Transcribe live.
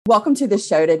Welcome to the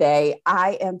show today.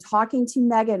 I am talking to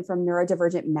Megan from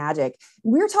Neurodivergent Magic.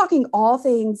 We're talking all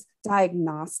things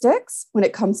diagnostics when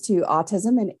it comes to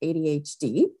autism and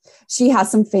ADHD. She has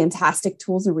some fantastic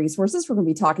tools and resources. We're going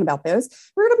to be talking about those.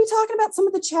 We're going to be talking about some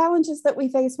of the challenges that we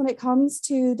face when it comes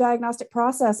to diagnostic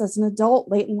process as an adult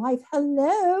late in life.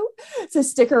 Hello. So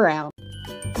stick around.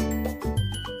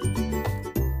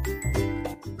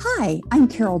 Hi, I'm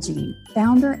Carol Jean,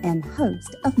 founder and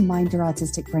host of Mind Your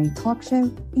Autistic Brain Talk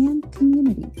Show and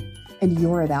Community. And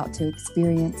you're about to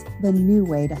experience the new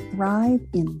way to thrive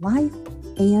in life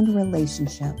and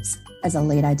relationships as a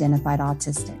late identified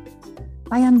autistic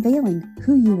by unveiling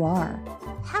who you are,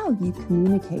 how you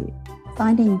communicate,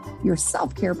 finding your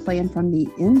self-care plan from the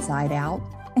inside out,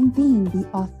 and being the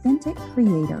authentic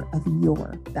creator of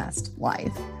your best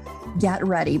life. Get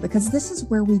ready, because this is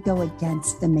where we go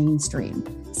against the mainstream,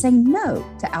 say no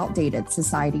to outdated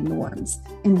society norms,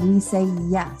 and we say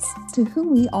yes to who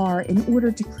we are in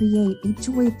order to create a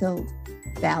joy-filled,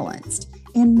 balanced,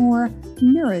 and more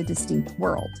neurodistinct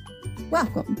world.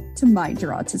 Welcome to Mind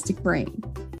Your Autistic Brain.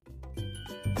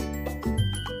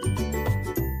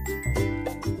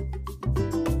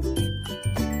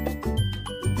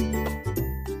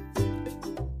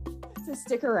 So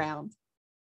stick around.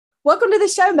 Welcome to the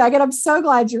show, Megan. I'm so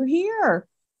glad you're here.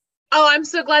 Oh, I'm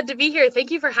so glad to be here. Thank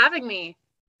you for having me.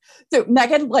 So,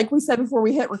 Megan, like we said before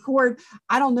we hit record,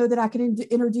 I don't know that I can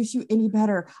introduce you any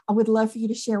better. I would love for you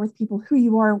to share with people who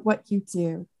you are and what you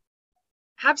do.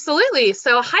 Absolutely.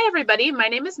 So, hi, everybody. My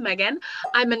name is Megan.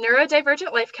 I'm a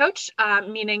neurodivergent life coach,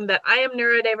 meaning that I am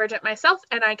neurodivergent myself,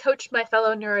 and I coach my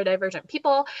fellow neurodivergent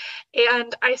people.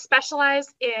 And I specialize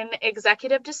in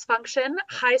executive dysfunction,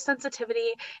 high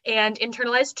sensitivity, and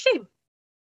internalized shame.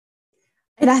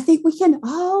 And I think we can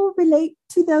all relate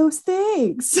to those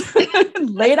things.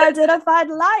 Late identified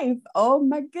life. Oh,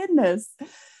 my goodness.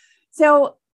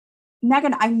 So,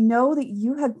 Megan, I know that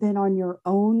you have been on your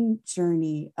own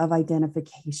journey of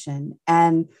identification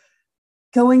and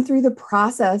going through the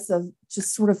process of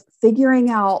just sort of figuring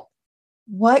out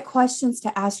what questions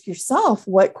to ask yourself,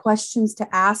 what questions to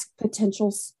ask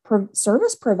potential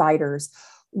service providers,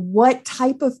 what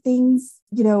type of things,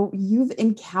 you've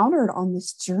encountered on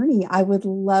this journey. I would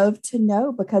love to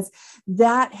know, because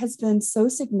that has been so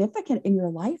significant in your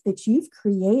life that you've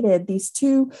created these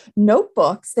 2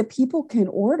 notebooks that people can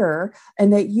order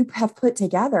and that you have put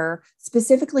together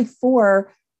specifically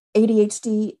for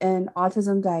ADHD and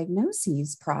autism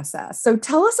diagnoses process. So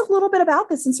tell us a little bit about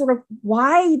this and sort of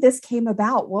why this came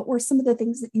about. What were some of the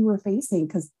things that you were facing?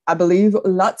 Because I believe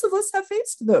lots of us have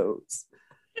faced those.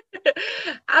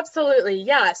 Absolutely.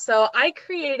 Yeah. So I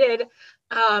created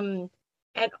an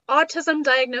autism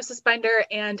diagnosis binder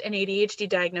and an ADHD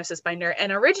diagnosis binder.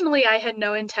 And originally I had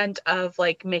no intent of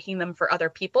making them for other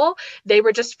people. They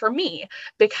were just for me,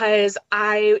 because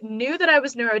I knew that I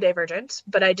was neurodivergent,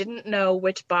 but I didn't know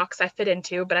which box I fit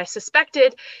into. But I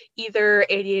suspected either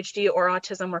ADHD or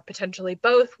autism, or potentially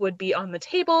both, would be on the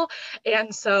table.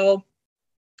 And so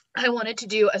I wanted to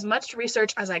do as much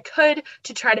research as I could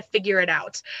to try to figure it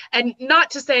out. And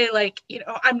not to say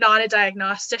I'm not a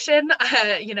diagnostician,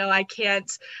 I can't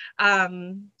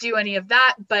do any of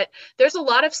that, but there's a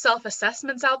lot of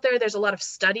self-assessments out there. There's a lot of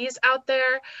studies out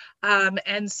there.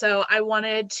 And so I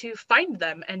wanted to find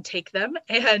them and take them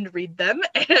and read them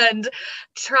and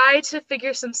try to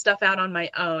figure some stuff out on my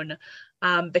own,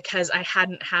 because I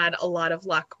hadn't had a lot of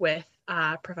luck with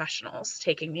professionals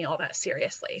taking me all that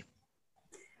seriously.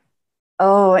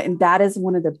 Oh, and that is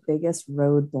one of the biggest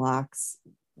roadblocks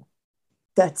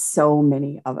that so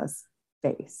many of us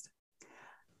faced.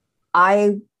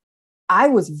 I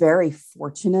was very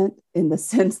fortunate in the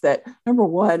sense that, number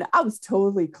one, I was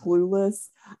totally clueless.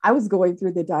 I was going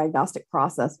through the diagnostic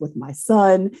process with my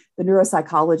son. The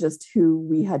neuropsychologist who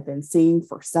we had been seeing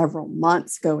for several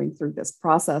months going through this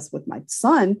process with my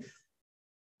son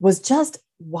was just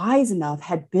wise enough,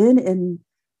 had been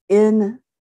in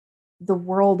the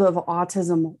world of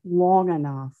autism long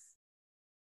enough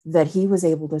that he was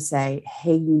able to say,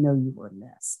 hey, you were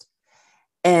missed.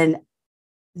 And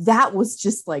that was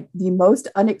just the most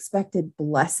unexpected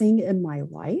blessing in my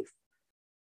life.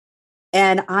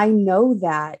 And I know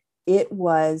that it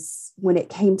was when it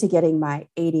came to getting my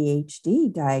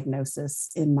ADHD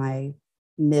diagnosis in my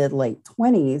mid-late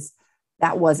 20s,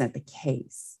 that wasn't the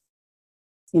case.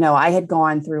 I had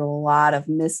gone through a lot of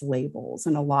mislabels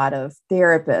and a lot of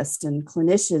therapists and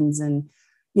clinicians and,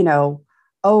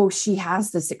 oh, she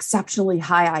has this exceptionally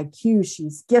high IQ,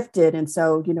 she's gifted. And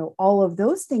so, all of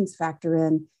those things factor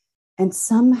in. And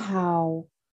somehow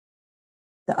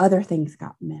the other things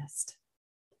got missed.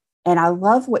 And I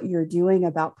love what you're doing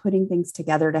about putting things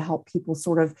together to help people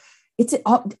sort of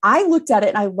I looked at it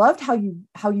and I loved how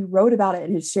you wrote about it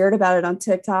and had shared about it on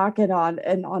TikTok and on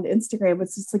Instagram.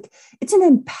 It's just like, it's an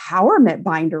empowerment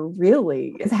binder,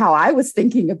 really, is how I was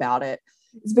thinking about it.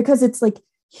 It's because it's like,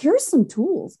 here's some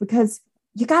tools, because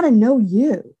you got to know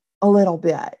you a little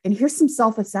bit. And here's some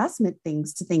self-assessment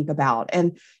things to think about.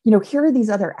 And, here are these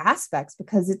other aspects,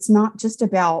 because it's not just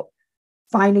about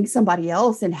finding somebody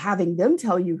else and having them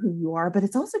tell you who you are, but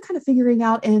it's also kind of figuring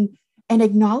out and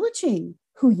acknowledging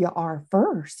who you are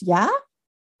first. Yeah.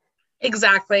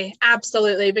 Exactly.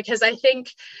 Absolutely. Because I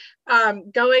think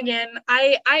going in,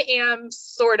 I am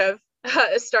sort of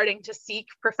starting to seek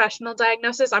professional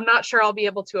diagnosis. I'm not sure I'll be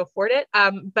able to afford it,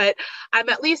 but I'm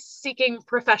at least seeking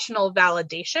professional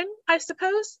validation, I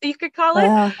suppose you could call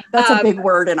it. That's a big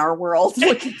word in our world,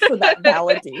 looking for that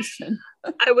validation.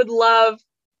 I would love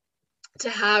to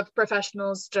have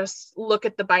professionals just look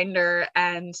at the binder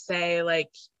and say, like,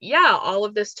 yeah, all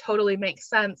of this totally makes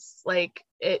sense. Like,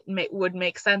 would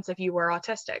make sense if you were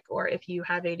autistic or if you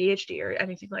have ADHD or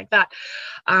anything like that.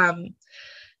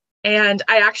 And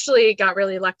I actually got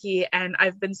really lucky, and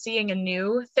I've been seeing a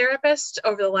new therapist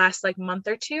over the last month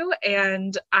or two.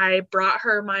 And I brought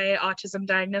her my autism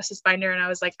diagnosis binder, and I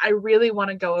was like, I really want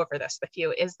to go over this with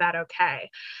you. Is that okay?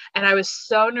 And I was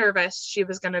so nervous she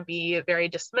was going to be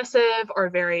very dismissive or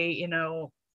very,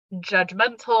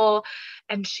 judgmental.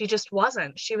 And she just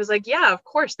wasn't. She was like, yeah, of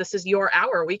course, this is your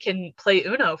hour. We can play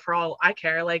Uno for all I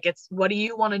care. Like, it's, what do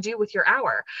you want to do with your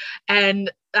hour?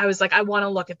 And I was like, I want to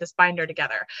look at this binder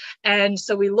together. And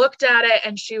so we looked at it,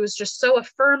 and she was just so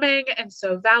affirming and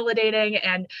so validating.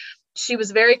 And she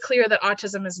was very clear that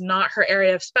autism is not her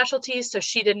area of specialty. So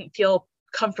she didn't feel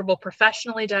comfortable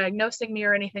professionally diagnosing me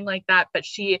or anything like that. But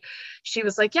she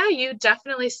was like, yeah, you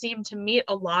definitely seem to meet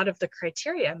a lot of the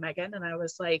criteria, Megan. And I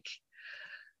was like,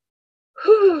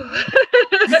 whew.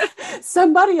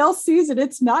 Somebody else sees it.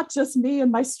 It's not just me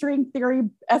and my string theory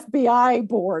FBI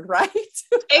board, right?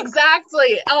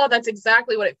 Exactly. Oh, that's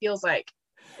exactly what it feels like.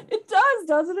 It does,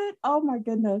 doesn't it? Oh my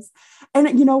goodness.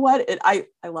 And you know what? I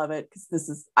love it,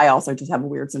 because I also just have a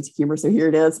weird sense of humor. So here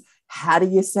it is. How do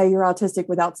you say you're autistic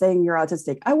without saying you're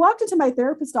autistic? I walked into my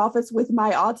therapist's office with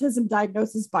my autism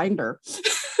diagnosis binder.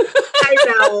 I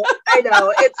know.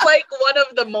 It's like one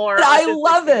of the more. I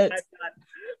love it.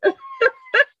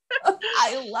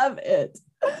 I love it.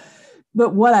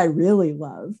 But what I really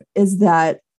love is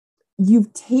that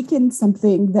you've taken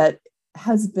something that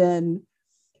has been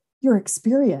your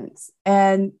experience,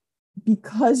 and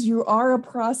because you are a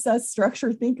process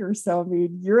structure thinker, so I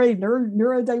mean, you're a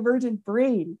neurodivergent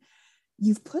brain,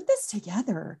 you've put this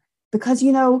together because,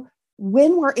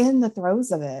 when we're in the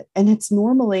throes of it, and it's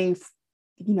normally,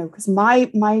 because my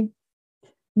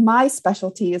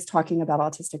specialty is talking about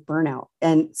autistic burnout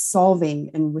and solving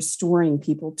and restoring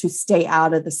people to stay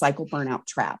out of the cycle burnout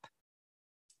trap,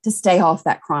 to stay off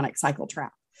that chronic cycle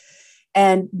trap.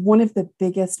 And one of the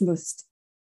biggest, most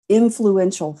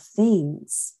influential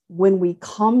things when we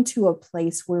come to a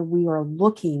place where we are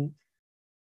looking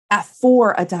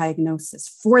for a diagnosis,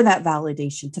 for that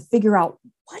validation, to figure out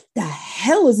what the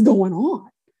hell is going on.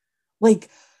 Like,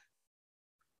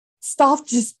 stuff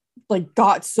just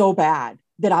got so bad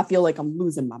that I feel like I'm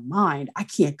losing my mind. I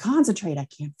can't concentrate. I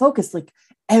can't focus. Like,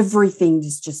 everything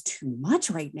is just too much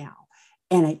right now.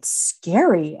 And it's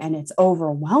scary and it's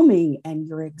overwhelming and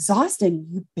you're exhausted.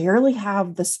 You barely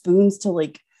have the spoons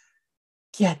to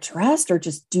get dressed or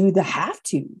just do the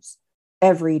have-tos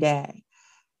every day.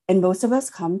 And most of us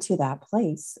come to that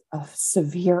place of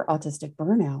severe autistic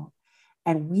burnout,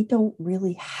 and we don't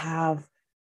really have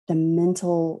the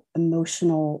mental,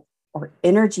 emotional, or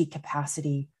energy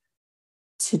capacity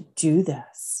to do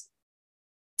this,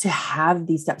 to have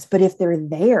these steps. But if they're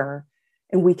there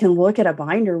and we can look at a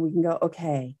binder, we can go,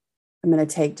 okay, I'm going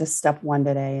to take just step one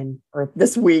today, or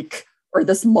this week or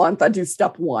this month, I do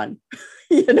step one.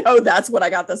 That's what I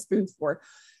got the spoons for.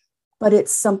 But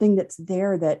it's something that's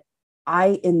there that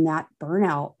in that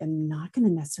burnout, am not going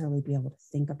to necessarily be able to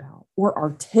think about or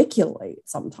articulate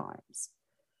sometimes.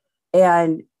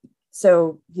 And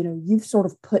so, you've sort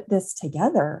of put this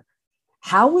together.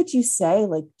 How would you say,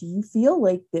 do you feel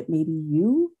like that maybe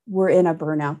you were in a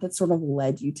burnout that sort of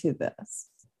led you to this?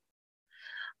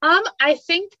 I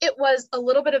think it was a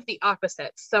little bit of the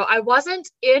opposite. So I wasn't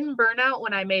in burnout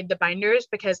when I made the binders,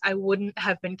 because I wouldn't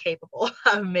have been capable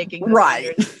of making those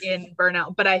binders in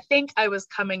burnout. But I think I was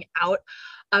coming out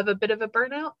of a bit of a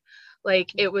burnout.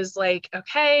 It was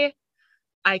okay,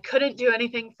 I couldn't do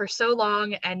anything for so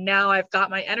long, and now I've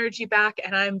got my energy back,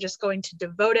 and I'm just going to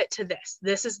devote it to this.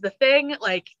 This is the thing.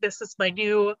 This is my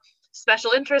new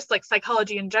special interest.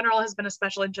 Psychology in general has been a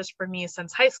special interest for me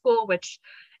since high school, which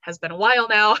has been a while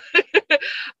now.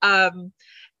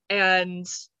 And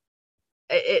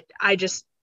I just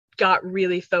got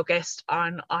really focused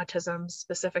on autism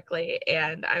specifically.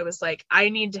 And I was like, I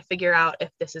need to figure out if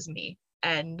this is me,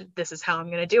 and this is how I'm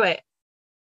going to do it.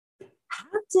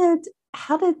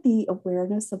 How did the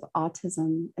awareness of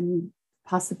autism and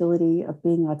possibility of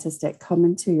being autistic come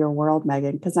into your world,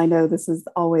 Megan? Because I know this is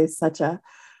always such a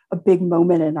big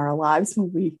moment in our lives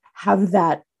when we have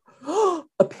that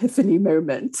epiphany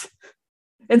moment.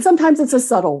 And sometimes it's a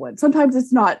subtle one. Sometimes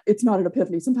it's not an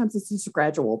epiphany. Sometimes it's just a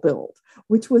gradual build.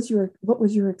 What was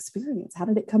your experience? How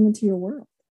did it come into your world?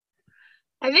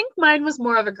 I think mine was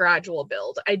more of a gradual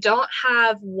build. I don't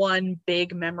have one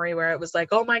big memory where it was like,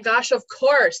 oh my gosh, of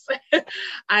course.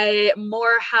 I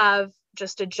more have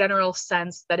just a general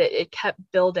sense that it kept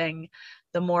building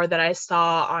the more that I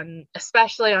saw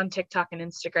especially on TikTok and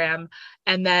Instagram.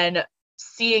 And then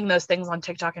seeing those things on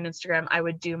TikTok and Instagram, I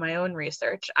would do my own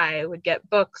research. I would get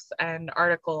books and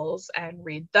articles and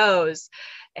read those.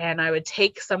 And I would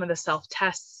take some of the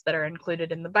self-tests that are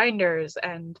included in the binders.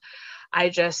 And I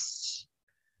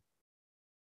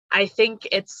think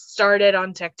it started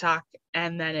on TikTok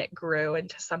and then it grew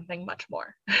into something much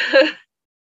more.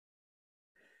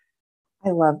 I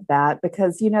love that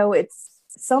because,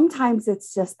 sometimes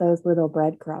it's just those little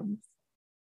breadcrumbs.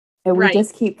 And we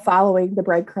just keep following the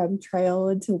breadcrumb trail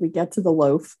until we get to the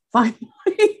loaf finally.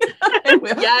 And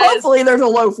hopefully there's a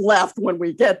loaf left when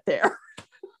we get there.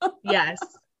 Yes.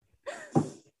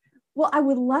 Well, I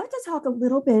would love to talk a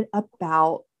little bit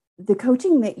about the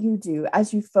coaching that you do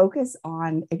as you focus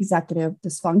on executive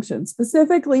dysfunction,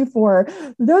 specifically for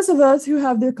those of us who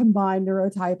have the combined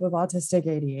neurotype of autistic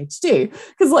ADHD.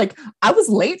 Because I was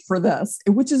late for this,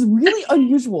 which is really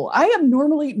unusual. I am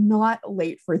normally not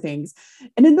late for things.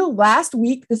 And in the last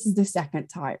week, this is the second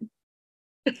time.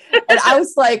 And I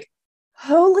was like,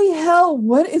 holy hell,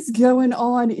 what is going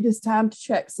on? It is time to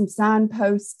check some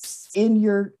signposts in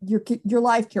your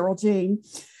life, Carol Jean.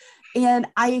 And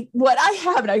what I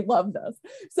have, and I love this.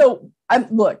 So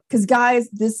because guys,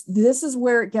 this is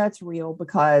where it gets real,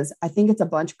 because I think it's a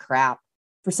bunch of crap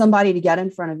for somebody to get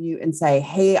in front of you and say,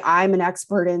 hey, I'm an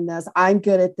expert in this. I'm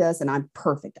good at this and I'm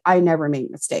perfect. I never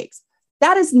make mistakes.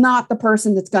 That is not the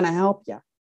person that's going to help you.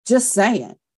 Just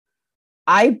saying.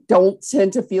 I don't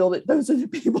tend to feel that those are the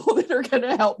people that are going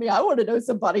to help me. I want to know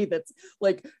somebody that's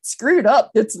screwed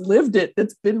up, that's lived it,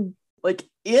 that's been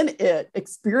in it,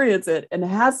 experience it, and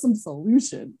has some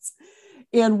solutions.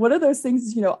 And one of those things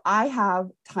is, I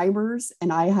have timers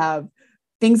and I have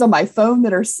things on my phone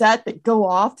that are set that go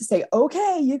off to say,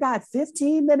 okay, you got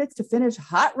 15 minutes to finish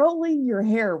hot rolling your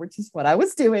hair, which is what I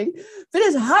was doing.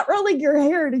 Finish hot rolling your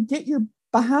hair to get your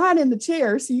behind in the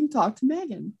chair so you can talk to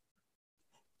Megan.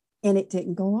 And it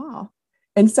didn't go off.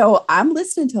 And so I'm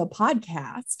listening to a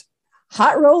podcast,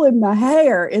 hot rolling my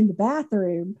hair in the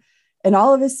bathroom. And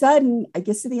all of a sudden, I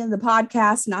get to the end of the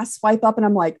podcast and I swipe up and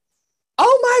I'm like,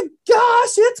 oh my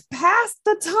gosh, it's past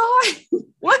the time.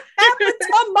 What happened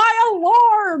to my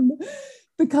alarm?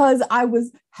 Because I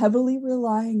was heavily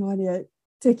relying on it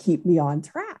to keep me on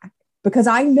track. Because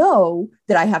I know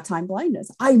that I have time blindness.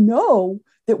 I know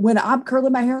that when I'm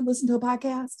curling my hair and listening to a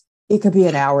podcast, it could be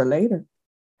an hour later.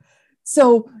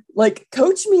 So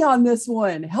coach me on this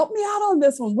one. Help me out on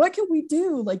this one. What can we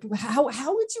do? How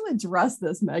would you address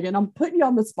this, Megan? I'm putting you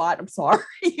on the spot. I'm sorry.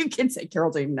 You can say,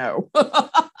 Carol Jean, no.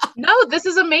 No, this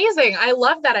is amazing. I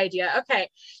love that idea. Okay.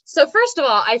 So first of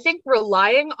all, I think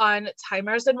relying on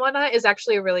timers and whatnot is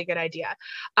actually a really good idea.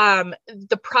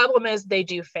 The problem is they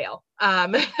do fail.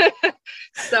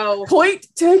 So point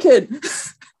taken.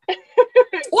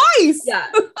 Twice. Yeah.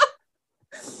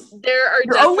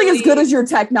 You're only as good as your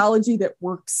technology that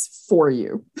works for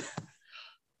you.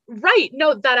 Right.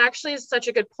 No, that actually is such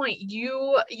a good point.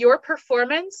 Our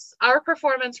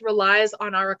performance relies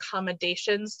on our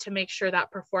accommodations to make sure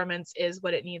that performance is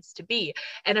what it needs to be.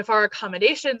 And if our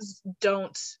accommodations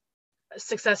don't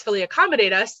successfully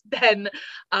accommodate us, then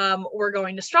we're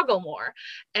going to struggle more.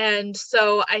 And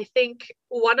so I think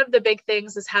one of the big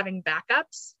things is having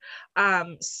backups.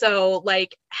 So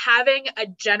having a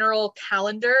general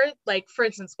calendar, for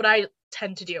instance, what I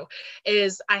tend to do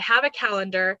is I have a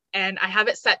calendar and I have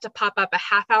it set to pop up a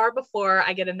half hour before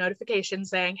I get a notification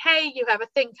saying, hey, you have a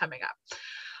thing coming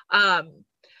up.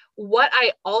 What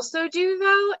I also do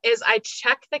though, is I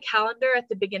check the calendar at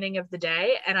the beginning of the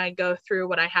day and I go through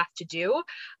what I have to do.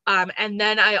 And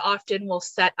then I often will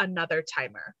set another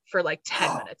timer for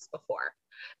 10 minutes before.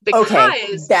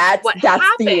 Because that's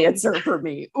the answer for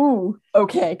me. Ooh,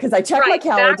 okay. Because I check my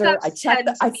calendar, I set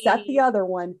the other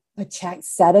one,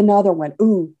 set another one.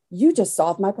 Ooh, you just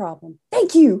solved my problem.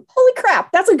 Thank you. Holy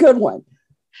crap, that's a good one.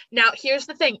 Now, here's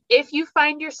the thing. If you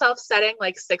find yourself setting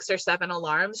like 6 or 7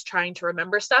 alarms trying to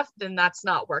remember stuff, then that's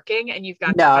not working and you've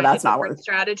got to No, find a that's not different working.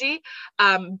 strategy.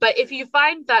 But if you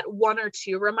find that 1 or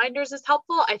 2 reminders is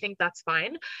helpful, I think that's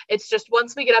fine. It's just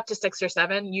once we get up to 6 or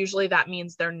 7, usually that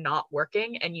means they're not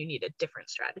working and you need a different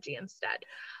strategy instead.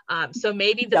 So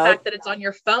maybe the Yep. fact that it's on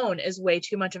your phone is way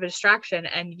too much of a distraction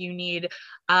and you need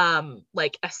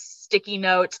like a sticky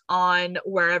note on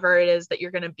wherever it is that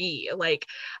you're going to be. Like,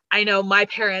 I know my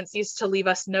parents used to leave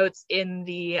us notes in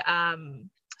the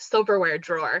silverware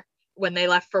drawer when they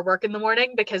left for work in the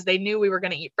morning because they knew we were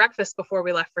going to eat breakfast before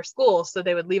we left for school. So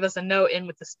they would leave us a note in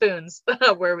with the spoons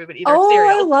where we would eat our Oh, I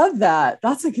cereal. love that.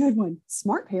 That's a good one.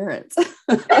 Smart parents.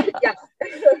 Yes,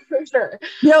 for sure.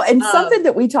 And something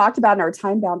that we talked about in our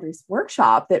time boundaries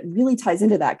workshop that really ties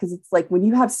into that, because it's like when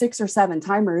you have 6 or 7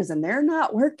 timers and they're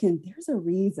not working, there's a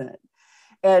reason.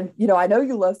 And, I know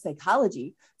you love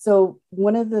psychology. So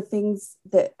one of the things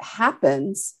that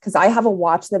happens, because I have a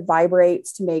watch that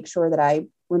vibrates to make sure that I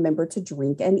remember to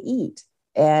drink and eat.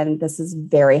 And this is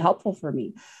very helpful for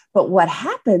me. But what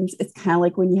happens, it's kind of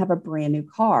like when you have a brand new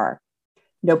car.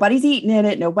 Nobody's eating in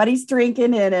it. Nobody's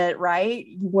drinking in it, right?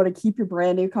 You want to keep your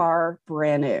brand new car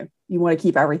brand new. You want to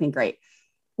keep everything great.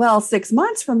 Well, 6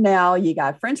 months from now, you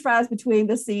got French fries between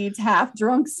the seats, half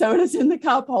drunk sodas in the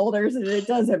cup holders, and it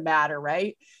doesn't matter,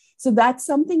 right? So that's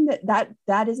something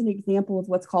that is an example of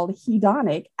what's called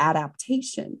hedonic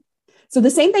adaptation. So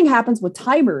the same thing happens with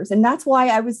timers. And that's why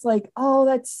I was like, oh,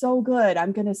 that's so good.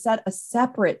 I'm going to set a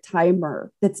separate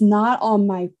timer that's not on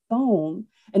my phone.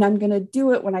 And I'm going to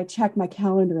do it when I check my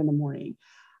calendar in the morning.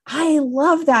 I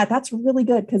love that. That's really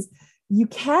good because you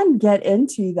can get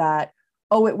into that.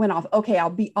 Oh, it went off. Okay,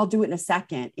 I'll do it in a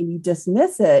second. And you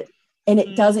dismiss it and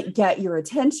it doesn't get your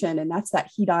attention. And that's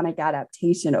that hedonic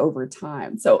adaptation over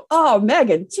time. So, oh,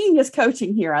 Megan, genius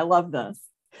coaching here. I love this.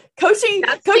 Coaching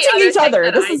each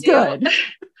other. This is good.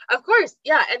 Of course.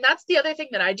 Yeah. And that's the other thing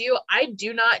that I do. I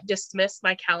do not dismiss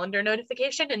my calendar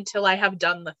notification until I have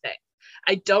done the thing.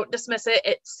 I don't dismiss it.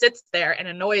 It sits there and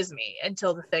annoys me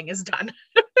until the thing is done.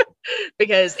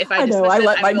 Because if I dismiss I it,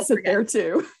 let mine sit forget. there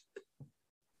too.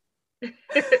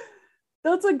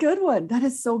 That's a good one. That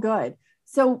is so good.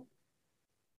 So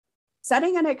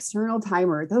setting an external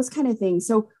timer, those kind of things.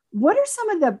 So what are some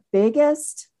of the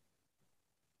biggest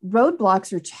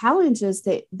roadblocks or challenges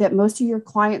that most of your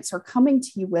clients are coming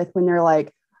to you with when they're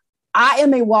like, I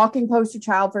am a walking poster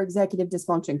child for executive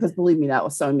dysfunction? Because believe me, that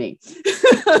was so me.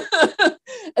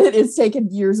 It's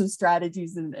taken years of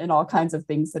strategies and all kinds of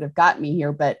things that have gotten me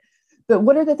here. But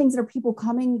what are the things that people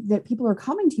are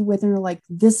coming to you with and are like,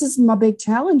 this is my big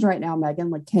challenge right now, Megan?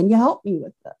 Like, can you help me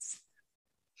with this?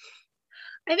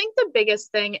 I think the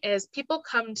biggest thing is people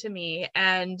come to me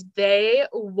and they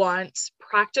want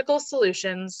practical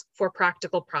solutions for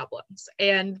practical problems.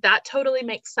 And that totally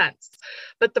makes sense.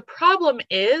 But the problem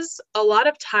is a lot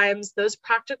of times those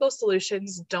practical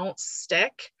solutions don't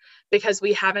stick because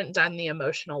we haven't done the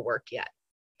emotional work yet.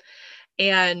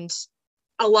 And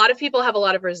a lot of people have a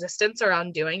lot of resistance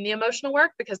around doing the emotional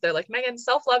work because they're like, Megan,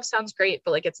 self-love sounds great,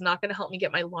 but like, it's not going to help me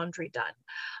get my laundry done.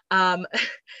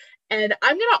 And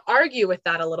I'm going to argue with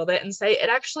that a little bit and say it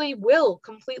actually will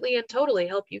completely and totally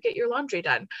help you get your laundry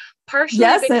done. Partially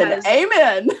yes, because, and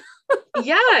amen.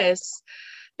 Yes,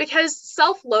 because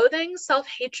self-loathing,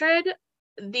 self-hatred,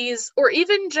 these, or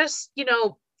even just,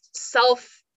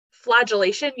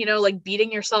 self-flagellation, like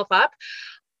beating yourself up,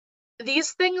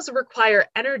 these things require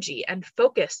energy and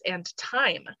focus and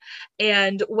time.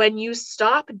 And when you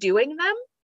stop doing them,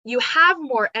 you have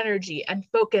more energy and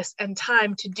focus and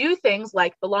time to do things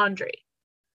like the laundry.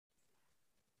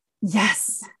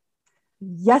 Yes.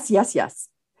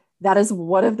 That is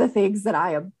one of the things that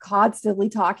I am constantly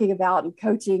talking about and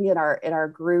coaching in our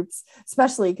groups,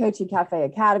 especially Coaching Cafe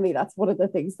Academy. That's one of the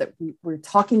things that we're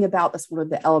talking about. That's one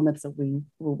of the elements that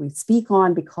we speak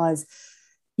on because,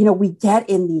 we get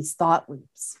in these thought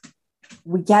loops.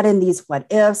 We get in these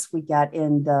what ifs. We get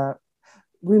in the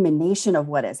rumination of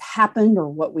what has happened or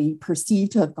what we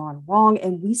perceive to have gone wrong.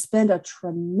 And we spend a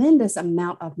tremendous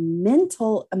amount of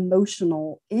mental,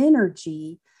 emotional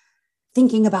energy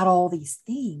thinking about all these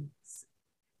things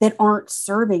that aren't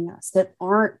serving us, that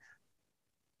aren't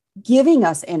giving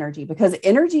us energy, because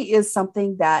energy is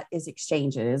something that is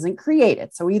exchanged. It isn't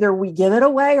created. So either we give it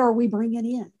away or we bring it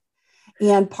in.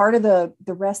 And part of the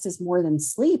rest is more than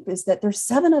sleep is that there's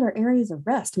 7 other areas of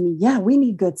rest. I mean, yeah, we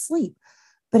need good sleep.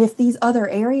 But if these other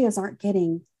areas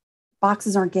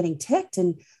boxes aren't getting ticked,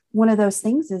 and one of those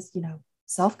things is,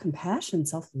 self-compassion,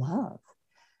 self-love.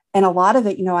 And a lot of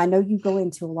it, I know you go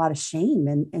into a lot of shame,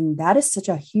 and that is such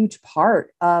a huge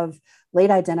part of late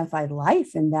identified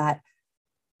life, and that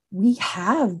we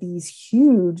have these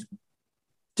huge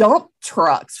dump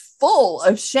trucks full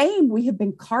of shame we have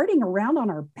been carting around on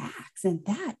our backs, and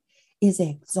that is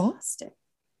exhausting.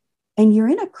 And you're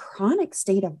in a chronic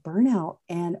state of burnout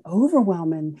and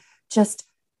overwhelm and just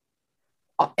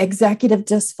executive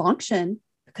dysfunction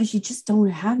because you just don't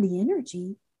have the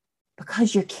energy,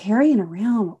 because you're carrying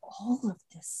around all of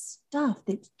this stuff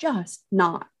that's just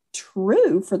not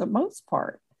true for the most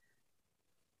part.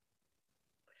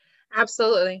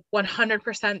 Absolutely.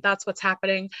 100%. That's what's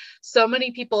happening. So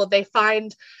many people, they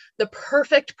find the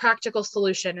perfect practical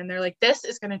solution and they're like, this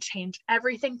is going to change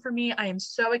everything for me. I am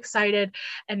so excited.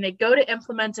 And they go to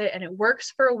implement it and it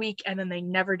works for a week and then they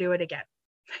never do it again.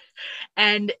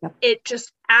 And it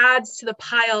just adds to the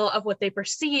pile of what they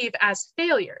perceive as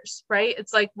failures, right?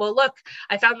 It's like, well, look,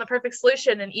 I found the perfect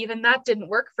solution and even that didn't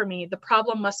work for me. The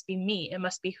problem must be me. It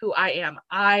must be who I am.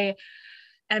 I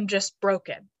am just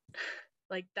broken.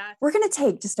 Like that. We're going to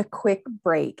take just a quick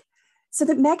break so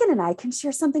that Megan and I can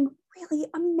share something really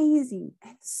amazing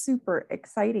and super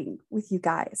exciting with you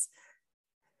guys.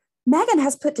 Megan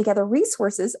has put together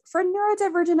resources for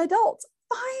neurodivergent adults,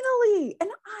 finally. And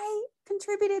I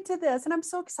contributed to this. And I'm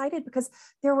so excited because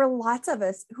there were lots of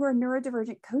us who are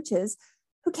neurodivergent coaches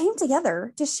who came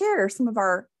together to share some of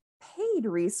our paid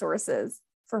resources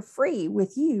for free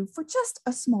with you for just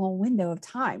a small window of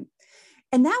time.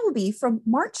 And that will be from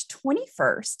March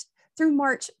 21st through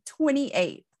March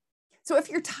 28th. So if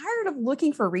you're tired of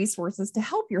looking for resources to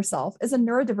help yourself as a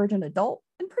neurodivergent adult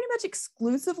and pretty much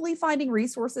exclusively finding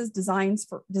resources designed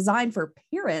for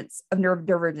parents of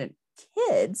neurodivergent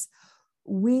kids,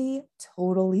 we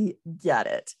totally get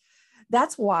it.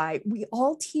 That's why we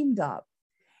all teamed up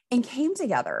and came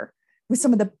together with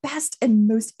some of the best and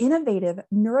most innovative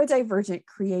neurodivergent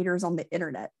creators on the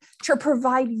internet to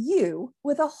provide you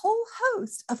with a whole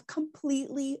host of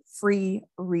completely free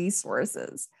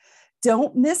resources.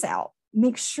 Don't miss out.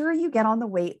 Make sure you get on the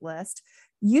wait list.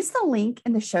 Use the link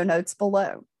in the show notes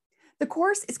below. The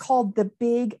course is called the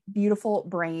Big Beautiful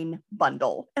Brain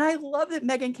Bundle. And I love that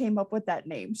Megan came up with that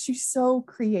name. She's so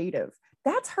creative.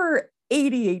 That's her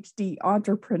ADHD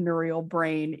entrepreneurial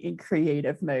brain in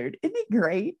creative mode. Isn't it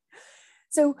great?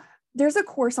 So there's a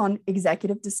course on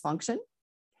executive dysfunction,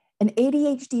 an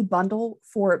ADHD bundle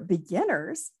for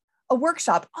beginners, a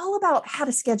workshop all about how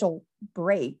to schedule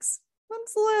breaks.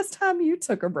 When's the last time you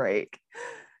took a break?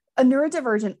 A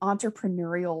neurodivergent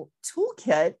entrepreneurial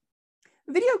toolkit,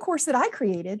 a video course that I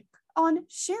created on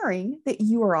sharing that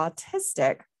you are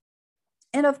autistic,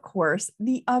 and of course,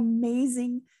 the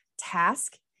amazing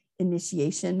task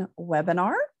initiation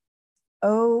webinar.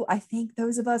 Oh, I think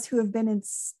those of us who have been in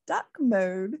stuck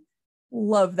mode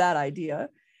love that idea.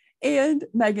 And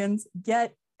Megan's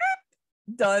Get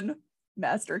Done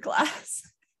Masterclass.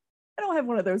 I don't have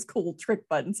one of those cool trick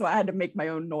buttons, so I had to make my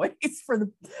own noise for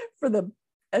the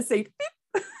SH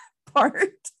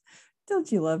part.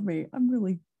 Don't you love me?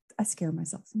 I scare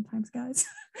myself sometimes, guys.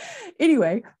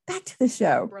 Anyway, back to the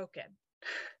show. Broken.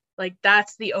 Like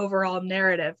that's the overall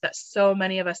narrative that so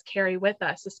many of us carry with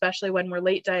us, especially when we're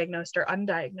late diagnosed or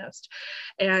undiagnosed.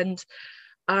 And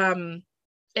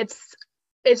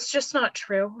it's just not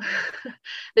true.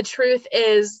 The truth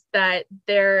is that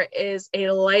there is a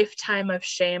lifetime of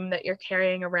shame that you're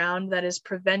carrying around that is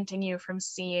preventing you from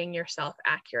seeing yourself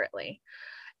accurately.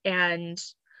 And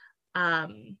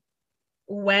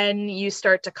when you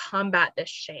start to combat this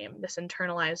shame, this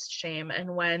internalized shame,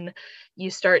 and when you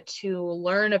start to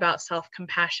learn about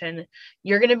self-compassion,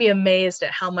 you're going to be amazed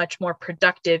at how much more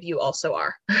productive you also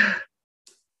are.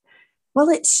 Well,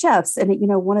 it shifts. And,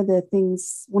 one of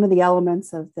the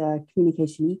elements of the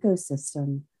communication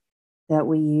ecosystem that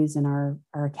we use in our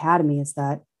academy is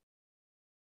that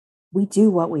we do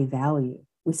what we value.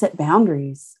 We set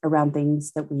boundaries around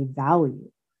things that we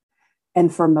value.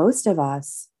 And for most of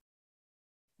us,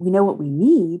 we know what we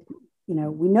need, we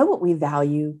know what we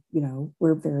value,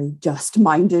 we're very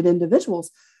just-minded individuals.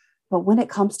 But when it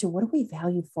comes to what do we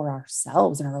value for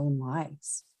ourselves in our own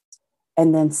lives,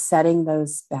 and then setting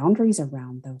those boundaries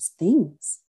around those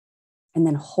things and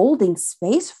then holding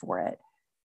space for it,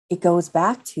 it goes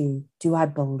back to, do I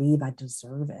believe I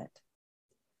deserve it?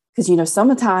 Because,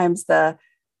 sometimes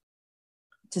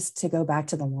just to go back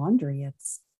to the laundry,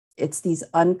 it's these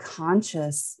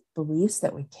unconscious beliefs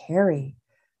that we carry.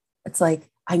 It's like,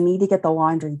 I need to get the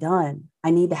laundry done. I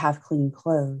need to have clean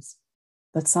clothes.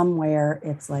 But somewhere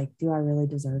it's like, do I really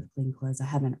deserve clean clothes? I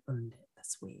haven't earned it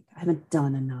this week. I haven't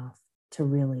done enough to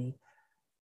really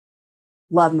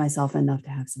love myself enough to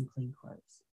have some clean clothes.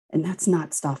 And that's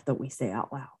not stuff that we say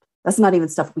out loud. That's not even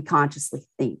stuff we consciously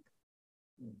think.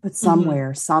 But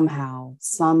somewhere, somehow,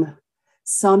 some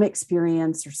some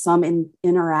experience or some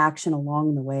interaction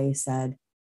along the way said,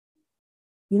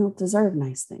 you don't deserve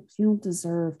nice things. You don't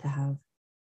deserve to have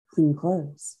clean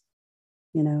clothes,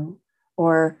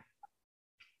 or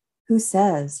who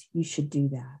says you should do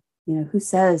that? Who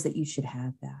says that you should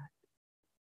have that?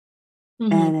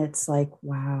 Mm-hmm. And it's like,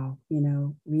 wow,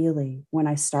 really, when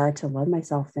I start to love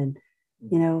myself and,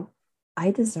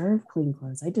 I deserve clean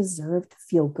clothes. I deserve to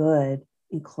feel good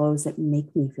in clothes that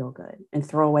make me feel good, and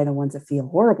throw away the ones that feel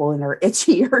horrible and are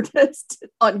itchy or just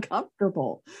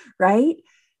uncomfortable. Right.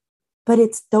 But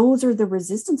those are the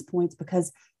resistance points,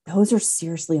 because those are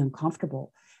seriously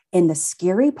uncomfortable. And the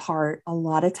scary part a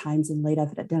lot of times in late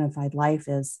identified life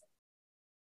is,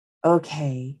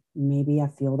 okay, maybe I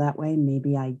feel that way.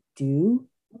 Maybe I do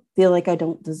feel like I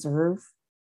don't deserve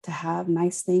to have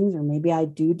nice things, or maybe I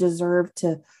do deserve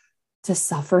to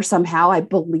suffer somehow. I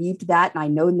believed that. And I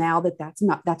know now that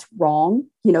that's wrong,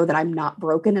 that I'm not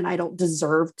broken and I don't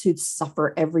deserve to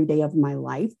suffer every day of my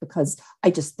life because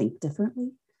I just think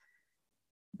differently.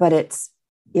 But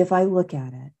if I look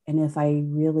at it, and if I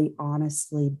really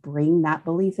honestly bring that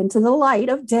belief into the light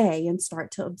of day and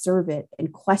start to observe it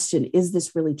and question, is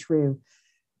this really true?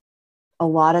 A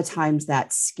lot of times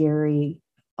that scary,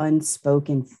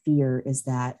 unspoken fear is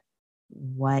that,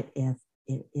 what if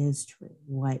it is true?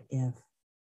 What if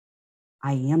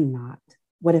I am not?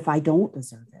 What if I don't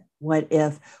deserve it? What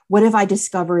if I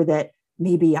discover that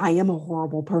maybe I am a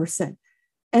horrible person?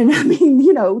 And I mean,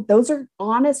 those are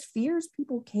honest fears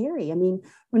people carry. I mean,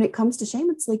 when it comes to shame,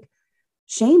 it's like,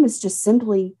 shame is just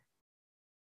simply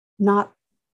not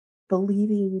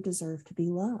believing you deserve to be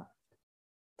loved.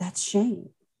 That's shame.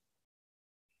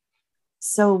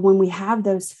 So when we have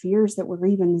those fears that we're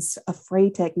even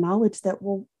afraid to acknowledge that,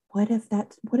 well, what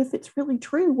if it's really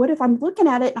true? What if I'm looking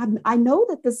at it? I know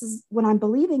that this is what I'm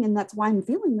believing, and that's why I'm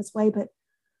feeling this way, but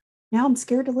now I'm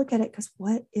scared to look at it, because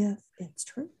what if it's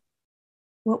true?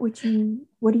 What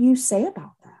do you say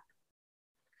about that?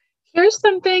 Here's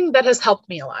something that has helped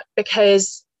me a lot,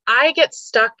 because I get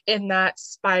stuck in that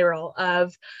spiral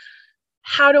of,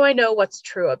 how do I know what's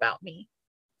true about me?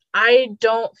 I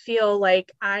don't feel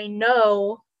like I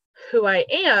know who I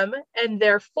am, and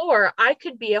therefore I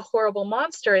could be a horrible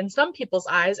monster in some people's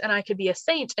eyes, and I could be a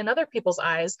saint in other people's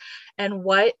eyes. And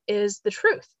what is the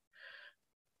truth?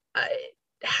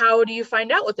 How do you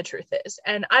find out what the truth is?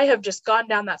 And I have just gone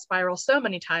down that spiral so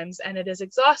many times, and it is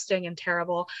exhausting and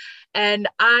terrible. And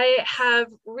I have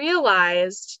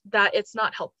realized that it's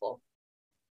not helpful.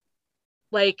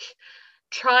 Like,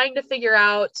 trying to figure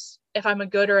out if I'm a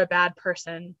good or a bad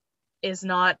person is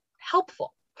not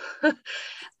helpful.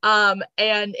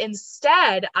 And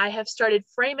instead, I have started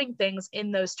framing things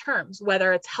in those terms,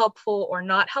 whether it's helpful or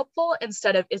not helpful,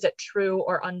 instead of, is it true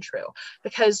or untrue?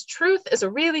 Because truth is a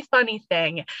really funny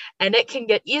thing, and it can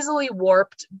get easily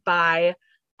warped by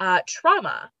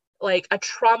trauma, like a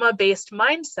trauma-based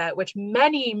mindset, which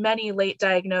many, many late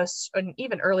diagnosed and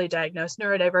even early diagnosed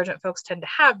neurodivergent folks tend to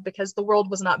have, because the world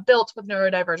was not built with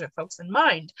neurodivergent folks in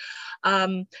mind.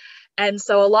 And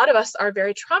so a lot of us are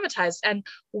very traumatized. And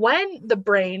when the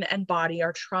brain and body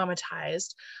are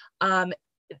traumatized,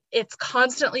 it's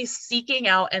constantly seeking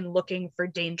out and looking for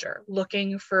danger,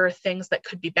 looking for things that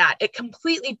could be bad. It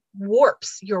completely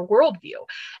warps your worldview.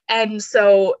 And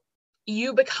so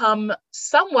you become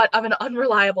somewhat of an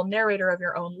unreliable narrator of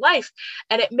your own life,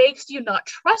 and it makes you not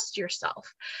trust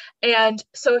yourself. And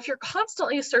so if you're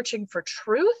constantly searching for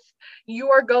truth,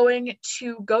 you are going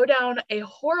to go down a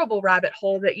horrible rabbit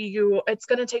hole that it's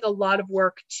going to take a lot of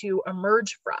work to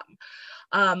emerge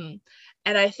from.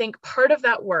 And I think part of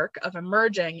that work of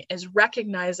emerging is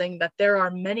recognizing that there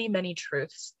are many, many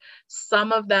truths,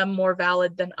 some of them more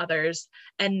valid than others.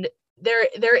 And there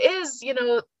is,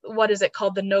 what is it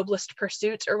called? The noblest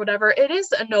pursuit or whatever. It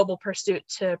is a noble pursuit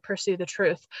to pursue the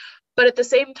truth. But at the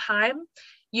same time,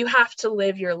 you have to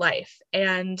live your life.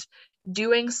 And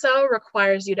doing so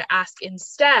requires you to ask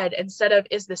instead of,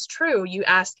 is this true? You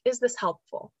ask, is this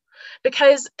helpful?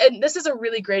 Because, and this is a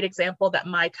really great example that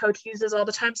my coach uses all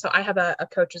the time. So I have a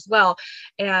coach as well.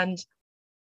 And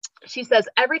she says,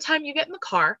 every time you get in the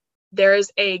car, there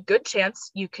is a good chance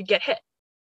you could get hit.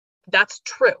 That's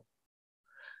true.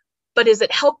 But is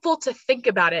it helpful to think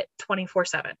about it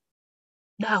 24/7?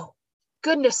 No.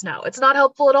 Goodness, no. It's not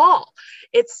helpful at all.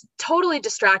 It's totally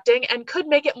distracting and could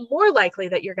make it more likely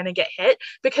that you're going to get hit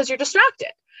because you're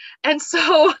distracted. And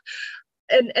so,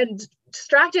 and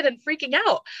distracted and freaking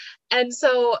out. And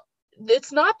so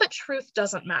it's not that truth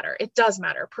doesn't matter. It does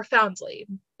matter profoundly.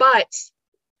 But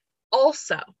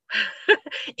also,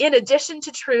 in addition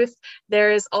to truth,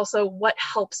 there is also what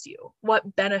helps you,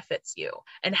 what benefits you,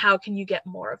 and how can you get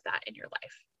more of that in your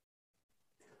life?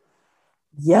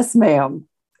 Yes, ma'am.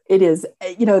 It is,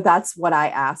 that's what I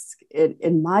ask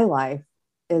in my life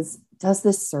is, does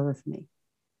this serve me?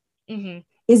 Mm-hmm.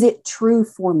 Is it true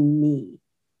for me?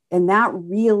 And that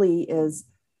really is,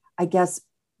 I guess,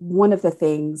 one of the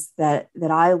things that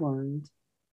I learned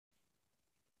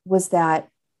was that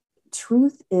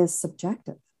truth is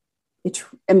subjective.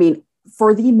 I mean,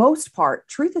 for the most part,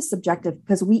 truth is subjective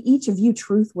because we each view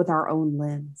truth with our own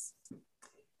lens.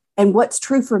 And what's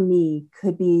true for me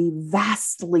could be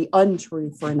vastly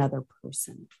untrue for another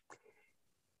person.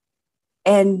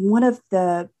 And one of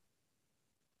the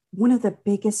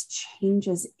biggest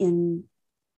changes in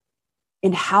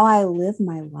how I live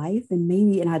my life,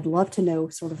 and I'd love to know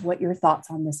sort of what your thoughts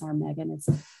on this are, Megan, is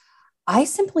I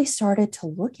simply started to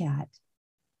look at,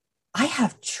 I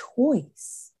have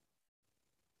choice.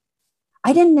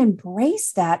 I didn't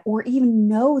embrace that or even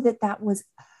know that that was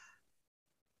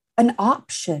an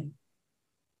option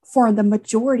for the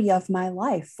majority of my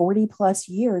life, 40 plus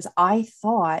years. I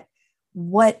thought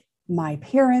what my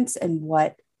parents and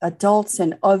what adults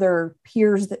and other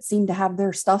peers that seemed to have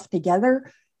their stuff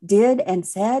together did and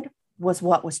said was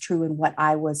what was true and what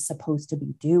I was supposed to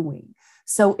be doing.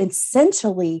 So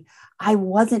essentially, I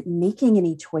wasn't making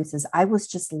any choices. I was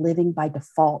just living by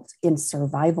default in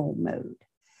survival mode.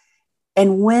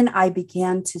 And when I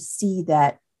began to see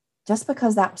that just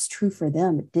because that was true for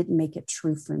them, it didn't make it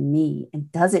true for me.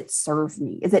 And does it serve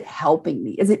me? Is it helping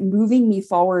me? Is it moving me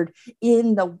forward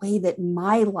in the way that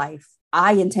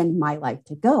I intend my life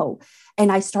to go?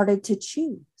 And I started to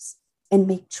choose and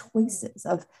make choices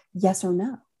of yes or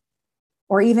no,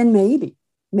 or even maybe.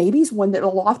 Maybe's one that a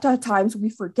lot of times we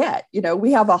forget.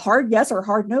 We have a hard yes or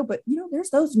hard no, but there's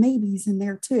those maybes in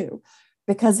there too,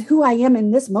 because who I am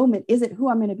in this moment isn't who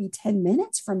I'm going to be 10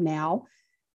 minutes from now.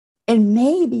 And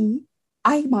maybe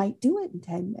I might do it in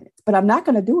 10 minutes, but I'm not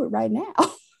going to do it right now.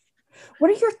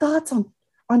 What are your thoughts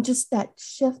on just that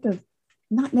shift of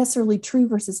not necessarily true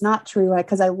versus not true?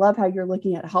 Because I love how you're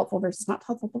looking at helpful versus not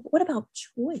helpful, but what about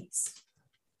choice?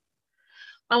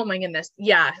 Oh my goodness.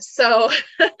 Yeah. So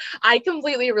I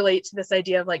completely relate to this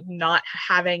idea of like not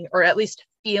having, or at least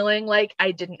feeling like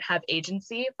I didn't have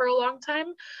agency for a long time.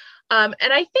 And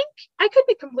I think I could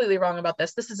be completely wrong about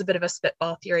this. This is a bit of a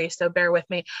spitball theory, so bear with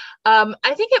me.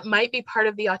 I think it might be part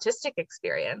of the autistic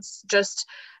experience, just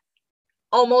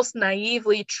almost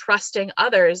naively trusting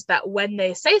others that when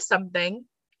they say something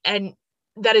and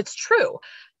that it's true,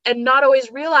 and not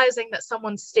always realizing that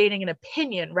someone's stating an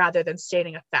opinion rather than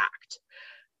stating a fact.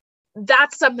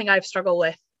 That's something I've struggled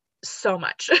with so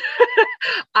much.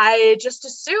 I just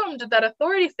assumed that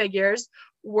authority figures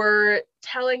were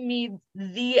telling me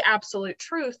the absolute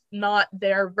truth, not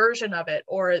their version of it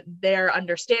or their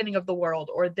understanding of the world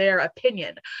or their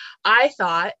opinion. I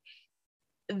thought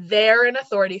they're an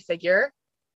authority figure,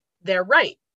 they're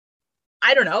right.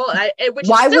 I don't know, which is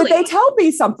Why silly. would they tell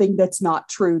me something that's not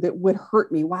true that would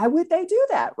hurt me? Why would they do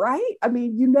that? Right? I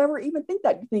mean, you never even think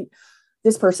that. You think,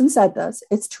 this person said this,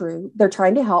 it's true. They're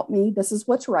trying to help me. This is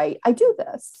what's right. I do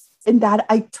this. And that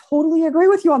I totally agree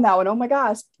with you on that one. Oh my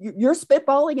gosh, you're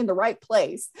spitballing in the right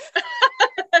place.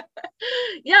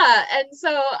 Yeah. And so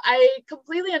I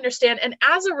completely understand. And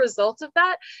as a result of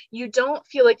that, you don't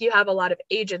feel like you have a lot of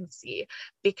agency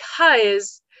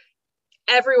because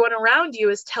everyone around you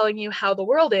is telling you how the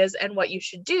world is and what you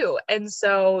should do. And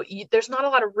so there's not a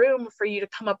lot of room for you to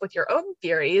come up with your own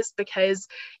theories, because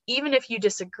even if you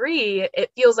disagree,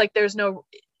 it feels like there's no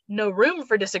room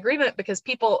for disagreement, because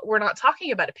we're not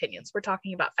talking about opinions, we're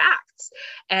talking about facts,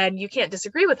 and you can't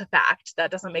disagree with a fact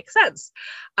that doesn't make sense.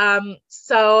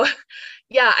 So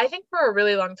yeah, I think for a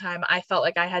really long time I felt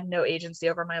like I had no agency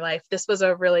over my life. This was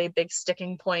a really big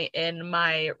sticking point in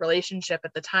my relationship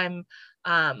at the time.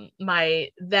 My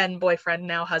then boyfriend,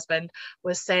 now husband,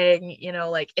 was saying,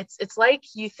 like, it's like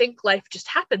you think life just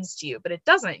happens to you, but it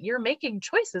doesn't. You're making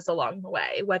choices along the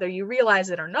way, whether you realize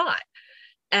it or not.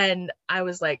 And I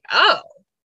was like, oh,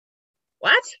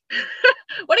 what?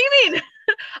 What do you mean?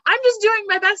 I'm just doing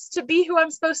my best to be who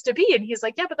I'm supposed to be. And he's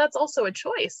like, yeah, but that's also a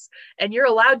choice, and you're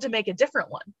allowed to make a different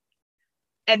one.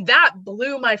 And that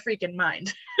blew my freaking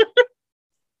mind.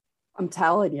 I'm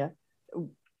telling you,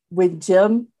 when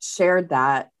Jim shared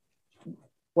that,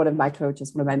 one of my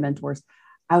coaches, one of my mentors,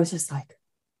 I was just like,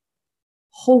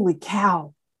 holy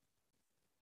cow.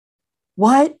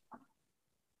 What?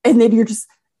 And then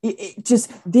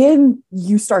then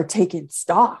you start taking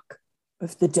stock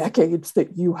of the decades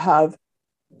that you have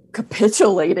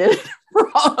capitulated for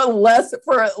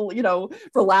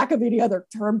lack of any other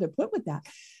term to put with that,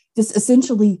 just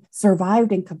essentially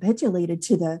survived and capitulated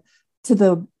to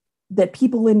the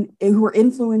people who are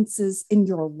influences in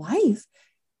your life.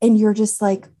 And you're just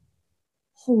like,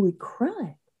 holy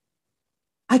crud,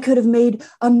 I could have made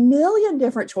a million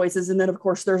different choices. And then, of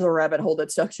course, there's a rabbit hole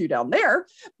that sucks you down there.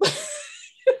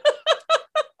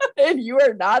 And you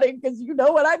are nodding because you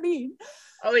know what I mean.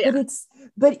 Oh yeah.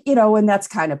 But and that's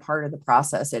kind of part of the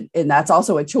process. And that's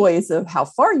also a choice of how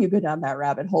far you go down that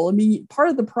rabbit hole. I mean, part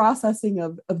of the processing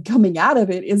of coming out of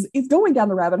it is going down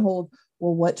the rabbit hole of,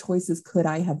 well, what choices could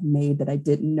I have made that I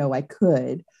didn't know I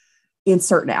could in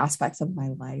certain aspects of my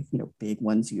life, big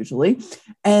ones usually.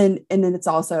 And then it's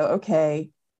also, okay,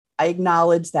 I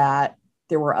acknowledge that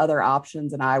there were other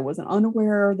options and I wasn't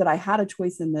unaware that I had a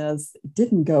choice in this. It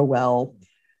didn't go well.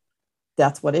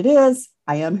 That's what it is.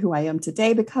 I am who I am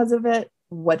today because of it.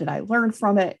 What did I learn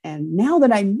from it? And now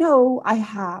that I know I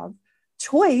have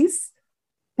choice,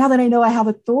 now that I know I have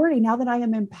authority, now that I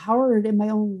am empowered in my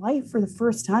own life for the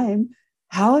first time,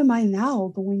 how am I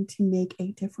now going to make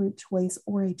a different choice,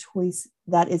 or a choice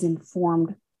that is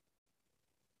informed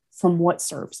from what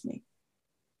serves me?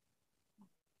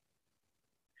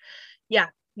 Yeah,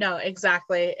 no,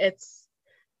 exactly. It's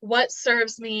what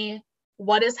serves me,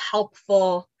 what is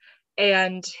helpful,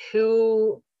 and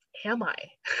who am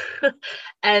I?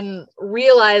 And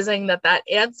realizing that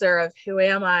answer of who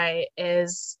am I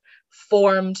is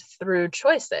formed through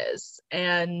choices,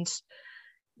 and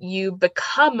you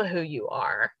become who you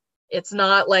are. It's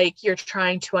not like you're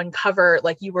trying to uncover,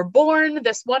 like you were born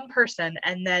this one person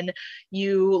and then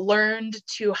you learned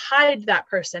to hide that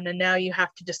person and now you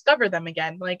have to discover them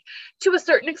again. Like, to a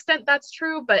certain extent that's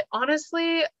true, but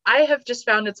honestly, I have just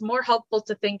found it's more helpful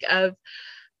to think of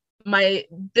my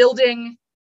building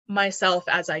myself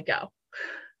as I go.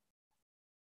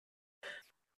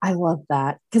 I love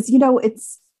that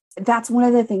because that's one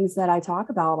of the things that I talk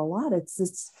about a lot.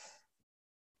 It's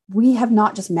we have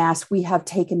not just masked, we have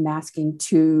taken masking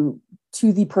to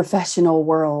the professional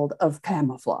world of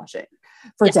camouflaging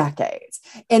for decades.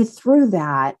 And through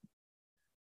that,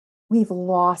 we've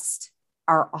lost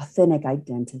our authentic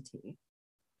identity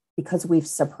because we've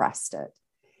suppressed it.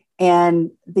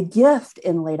 And the gift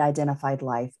in late identified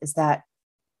life is that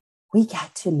we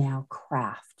get to now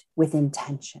craft with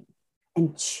intention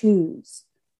and choose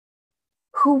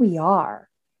who we are,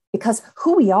 because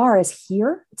who we are is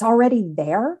here. It's already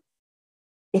there.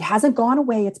 It hasn't gone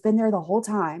away. It's been there the whole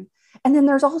time. And then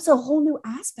there's also whole new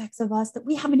aspects of us that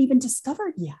we haven't even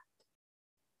discovered yet.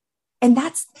 And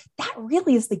that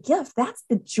really is the gift. That's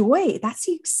the joy. That's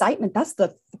the excitement. That's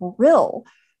the thrill.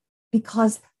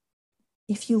 Because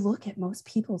if you look at most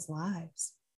people's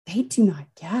lives, they do not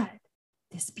get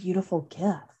this beautiful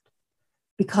gift,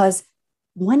 because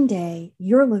one day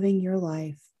you're living your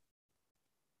life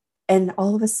and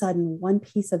all of a sudden one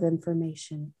piece of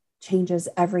information changes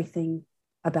everything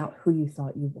about who you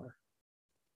thought you were.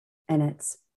 And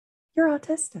it's, you're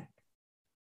autistic.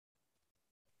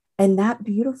 And that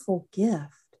beautiful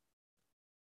gift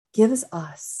gives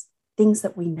us things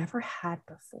that we never had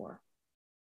before,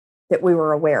 that we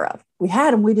were aware of. We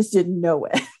had them, we just didn't know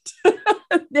it.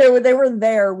 they were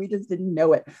there, we just didn't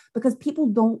know it, because people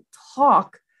don't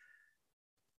talk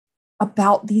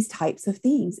about these types of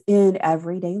things in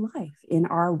everyday life, in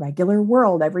our regular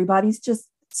world. Everybody's just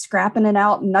scrapping it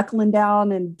out, knuckling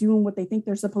down and doing what they think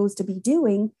they're supposed to be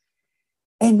doing.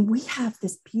 And we have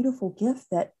this beautiful gift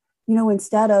that,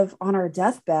 instead of on our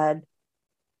deathbed,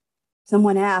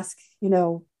 someone asks,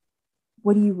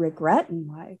 what do you regret in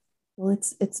life? Well,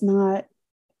 it's not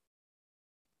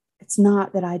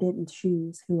that I didn't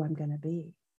choose who I'm going to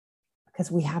be,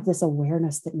 because we have this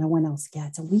awareness that no one else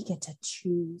gets, and we get to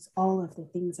choose all of the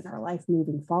things in our life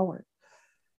moving forward.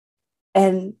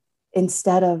 And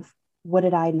instead of, what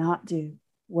did I not do?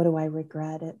 What do I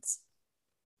regret? It's,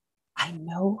 I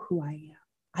know who I am.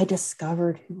 I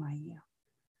discovered who I am.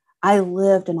 I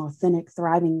lived an authentic,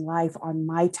 thriving life on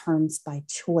my terms by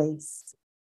choice,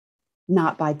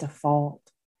 not by default.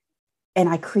 And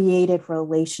I created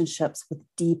relationships with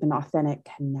deep and authentic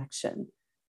connection,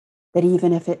 that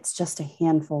even if it's just a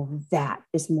handful, that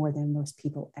is more than most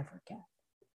people ever get.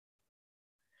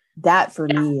 That for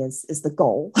me is the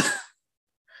goal.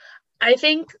 I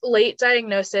think late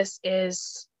diagnosis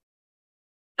is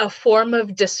a form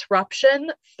of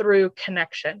disruption through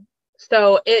connection.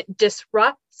 So it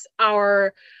disrupts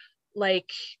our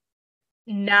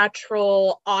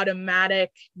natural, automatic,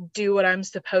 do what I'm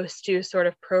supposed to sort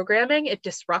of programming. It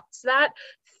disrupts that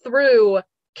through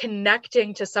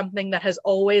connecting to something that has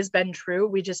always been true.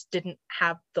 We just didn't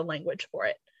have the language for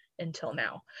it until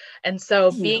now. And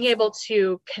so being able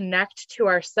to connect to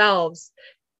ourselves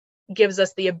gives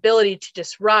us the ability to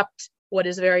disrupt what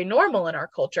is very normal in our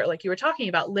culture. Like you were talking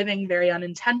about, living very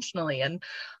unintentionally and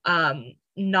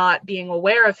not being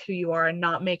aware of who you are and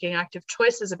not making active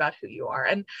choices about who you are.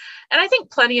 And I think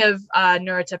plenty of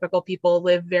neurotypical people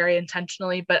live very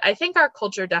intentionally, but I think our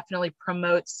culture definitely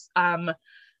promotes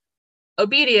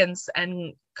obedience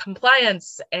and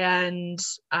compliance and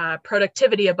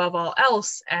productivity above all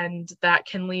else. And that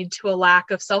can lead to a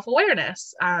lack of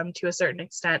self-awareness to a certain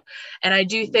extent. And I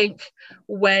do think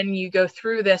when you go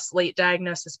through this late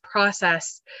diagnosis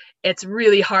process, it's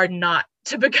really hard not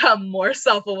to become more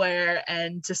self-aware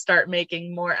and to start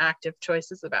making more active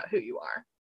choices about who you are.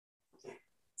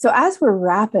 So as we're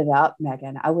wrapping up,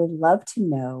 Megan, I would love to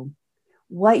know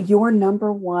what your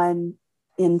number one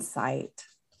insight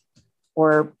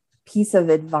or piece of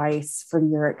advice from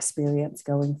your experience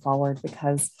going forward,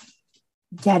 because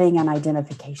getting an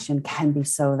identification can be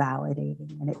so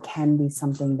validating, and it can be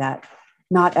something that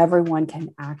not everyone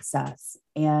can access,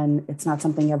 and it's not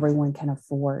something everyone can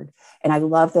afford. And I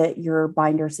love that your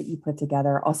binders that you put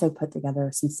together also put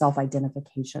together some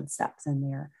self-identification steps in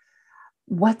there.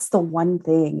 What's the one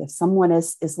thing, if someone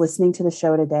is listening to the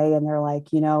show today and they're like,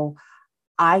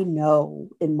 I know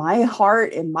in my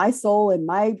heart, in my soul, in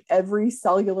my every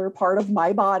cellular part of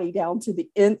my body down to the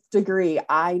nth degree,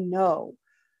 I know,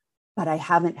 but I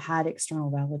haven't had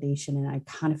external validation. And I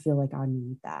kind of feel like I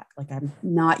need that. Like I'm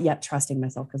not yet trusting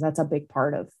myself, because that's a big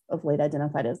part of late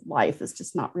identified as life, is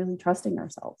just not really trusting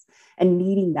ourselves and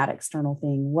needing that external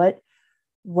thing. What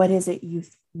is it you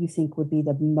think would be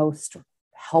the most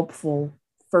helpful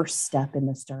first step in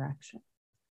this direction?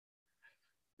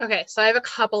 Okay, so I have a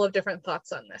couple of different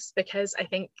thoughts on this because I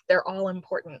think they're all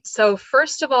important. So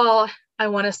first of all, I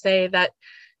want to say that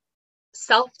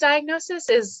self-diagnosis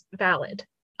is valid,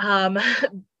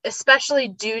 especially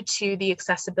due to the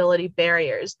accessibility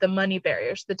barriers, the money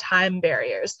barriers, the time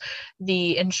barriers,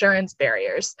 the insurance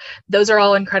barriers. Those are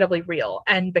all incredibly real.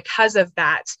 And because of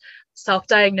that,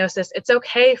 self-diagnosis, it's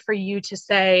okay for you to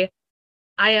say,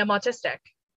 I am autistic,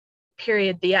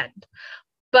 period, the end.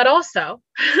 But also,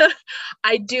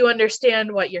 I do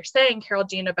understand what you're saying, Carol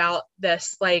Jean, about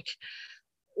this like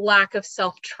lack of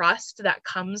self-trust that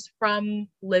comes from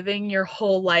living your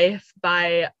whole life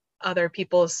by other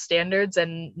people's standards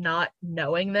and not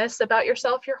knowing this about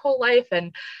yourself your whole life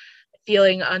and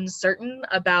feeling uncertain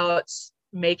about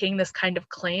making this kind of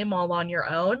claim all on your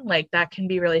own. Like that can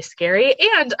be really scary.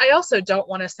 And I also don't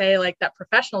want to say like that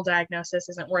professional diagnosis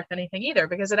isn't worth anything either,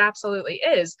 because it absolutely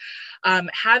is.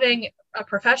 Having a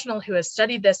professional who has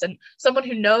studied this and someone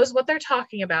who knows what they're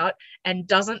talking about and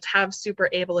doesn't have super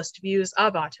ableist views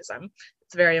of autism,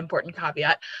 it's a very important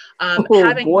caveat.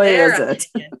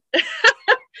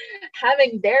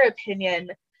 Having their opinion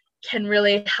can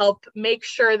really help make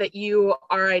sure that you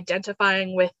are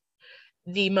identifying with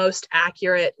the most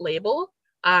accurate label,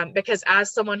 because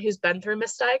as someone who's been through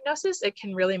misdiagnosis, it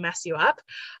can really mess you up.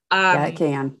 Yeah, it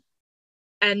can.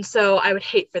 And so I would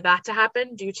hate for that to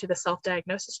happen due to the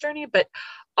self-diagnosis journey. But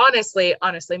honestly,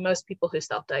 most people who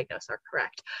self-diagnose are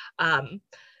correct.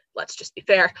 Let's just be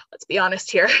fair. Let's be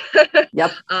honest here.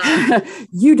 Yep.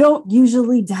 You don't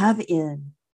usually dive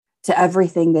in to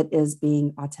everything that is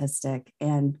being autistic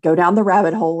and go down the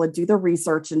rabbit hole and do the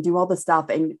research and do all the stuff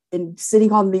and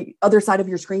sitting on the other side of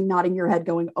your screen, nodding your head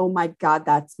going, oh my God,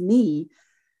 that's me.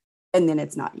 And then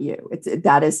it's not you.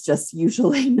 That is just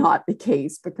usually not the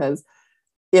case, because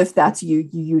if that's you,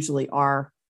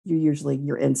 your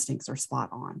instincts are spot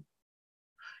on.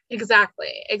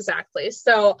 Exactly.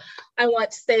 So I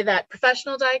want to say that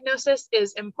professional diagnosis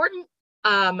is important.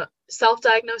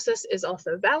 Self-diagnosis is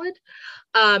also valid.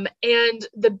 And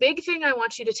the big thing I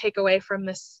want you to take away from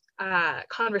this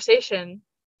conversation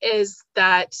is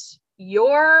that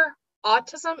your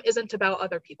autism isn't about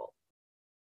other people.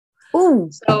 Oh,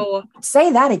 so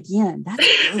say that again.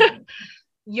 That's good.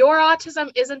 Your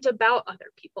autism isn't about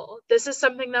other people. This is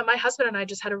something that my husband and I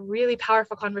just had a really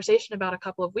powerful conversation about a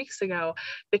couple of weeks ago,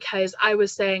 because I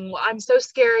was saying, well, I'm so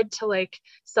scared to like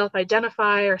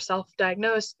self-identify or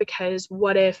self-diagnose, because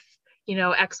what if,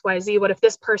 XYZ, what if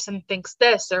this person thinks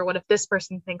this, or what if this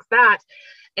person thinks that?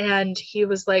 And he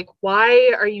was like,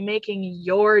 why are you making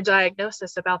your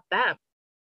diagnosis about them?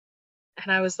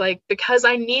 And I was like, because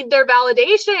I need their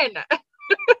validation.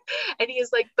 And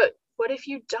he's like, but what if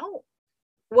you don't?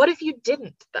 What if you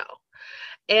didn't though?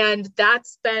 And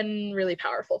that's been really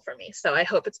powerful for me. So I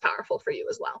hope it's powerful for you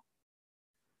as well.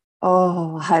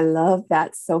 Oh, I love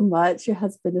that so much. Your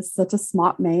husband is such a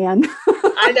smart man.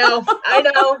 I know.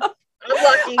 I'm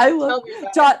lucky. I love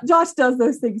Josh does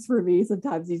those things for me.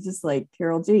 Sometimes he's just like,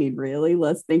 Carol Jean, really?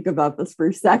 Let's think about this for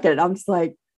a second. And I'm just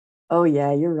like, oh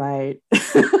yeah, you're right.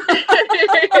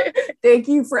 Thank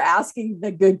you for asking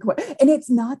the good question. And it's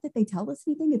not that they tell us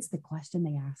anything, it's the question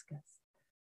they ask us.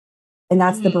 And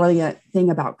that's the brilliant thing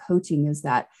about coaching, is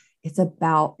that it's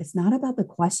not about the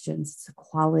questions, it's the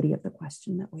quality of the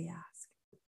question that we ask.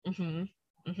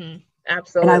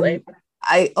 Absolutely. And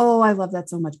I love that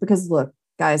so much, because look,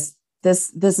 guys,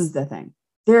 this is the thing.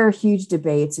 There are huge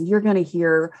debates, and you're going to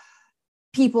hear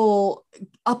people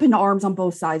up in arms on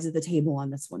both sides of the table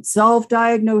on this one.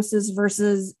 Self-diagnosis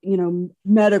versus,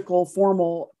 medical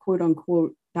formal quote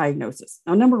unquote diagnosis.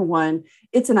 Now, number one,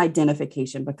 it's an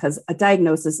identification, because a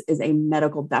diagnosis is a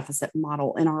medical deficit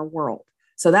model in our world.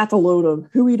 So that's a load of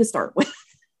hooey to start with.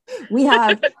 We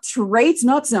have traits,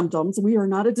 not symptoms. We are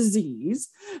not a disease.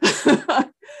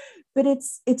 But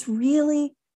it's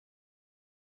really,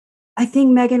 I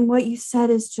think, Megan, what you said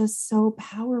is just so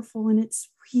powerful, and it's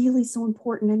really so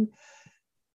important. And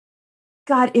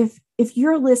God, if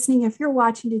you're listening, if you're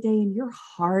watching today and your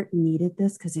heart needed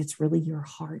this, because it's really your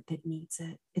heart that needs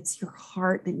it. It's your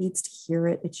heart that needs to hear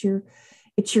it. It's your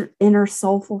inner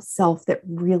soulful self that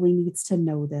really needs to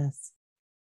know this.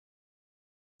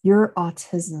 Your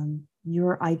autism,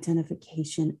 your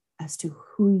identification as to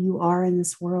who you are in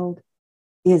this world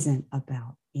isn't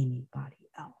about anybody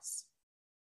else.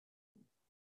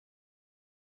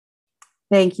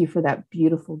 Thank you for that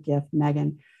beautiful gift,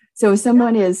 Megan. So if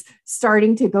someone is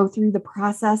starting to go through the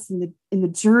process in the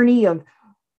journey of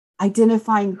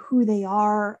identifying who they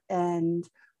are and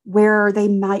where they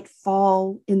might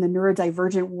fall in the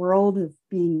neurodivergent world of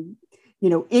being,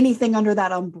 anything under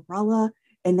that umbrella,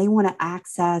 and they want to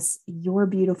access your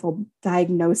beautiful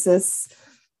diagnosis,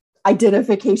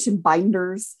 identification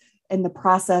binders, and the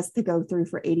process to go through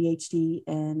for ADHD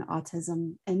and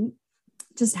autism, and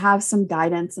just have some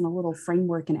guidance and a little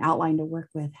framework and outline to work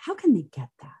with, how can they get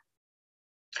that?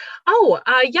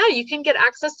 You can get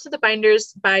access to the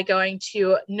binders by going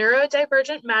to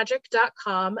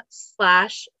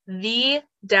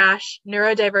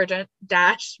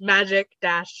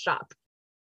neurodivergent-magic.com/the-neurodivergent-magic-shop.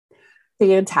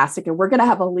 Fantastic. And we're going to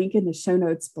have a link in the show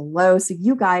notes below, so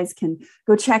you guys can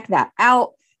go check that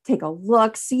out, take a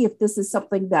look, see if this is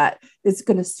something that is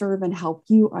going to serve and help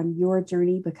you on your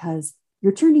journey, because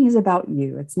your journey is about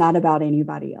you. It's not about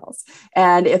anybody else.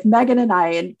 And if Megan and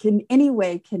I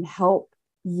can help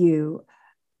you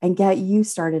and get you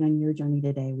started on your journey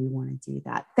today, we want to do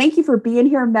that. Thank you for being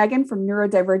here, Megan, from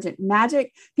Neurodivergent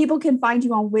Magic. People can find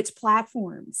you on which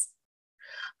platforms?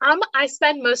 I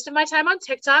spend most of my time on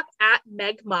TikTok at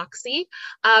Meg Moxie,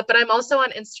 but I'm also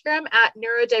on Instagram at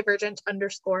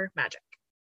neurodivergent_magic.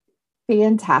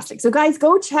 Fantastic. So guys,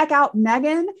 go check out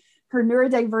Megan, her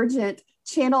Neurodivergent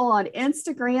channel on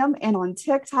Instagram and on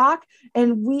TikTok.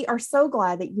 And we are so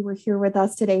glad that you were here with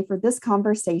us today for this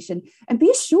conversation. And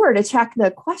be sure to check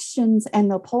the questions and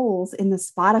the polls in the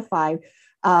Spotify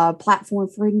platform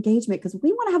for engagement, because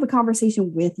we want to have a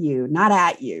conversation with you, not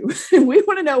at you. We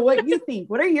want to know what you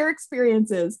think. What are your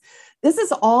experiences? This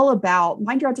is all about,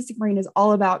 Mind Your Autistic Brain is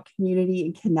all about community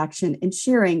and connection and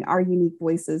sharing our unique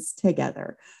voices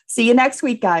together. See you next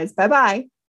week, guys. Bye-bye.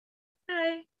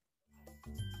 Bye.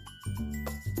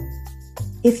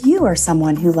 If you are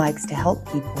someone who likes to help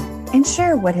people and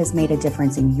share what has made a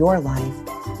difference in your life,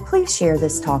 please share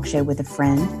this talk show with a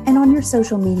friend and on your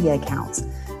social media accounts,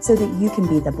 so that you can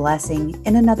be the blessing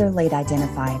in another late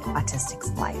identified autistic's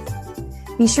life.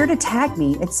 Be sure to tag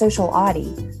me at Social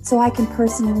Audie so I can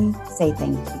personally say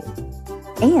thank you.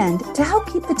 And to help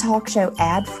keep the talk show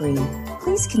ad-free,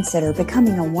 please consider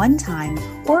becoming a one-time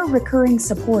or recurring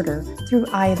supporter through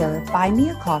either Buy Me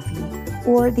a Coffee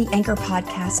or the Anchor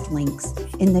podcast links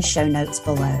in the show notes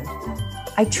below.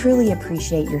 I truly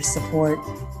appreciate your support.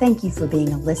 Thank you for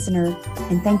being a listener,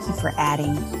 and thank you for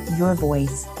adding your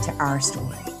voice to our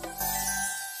story.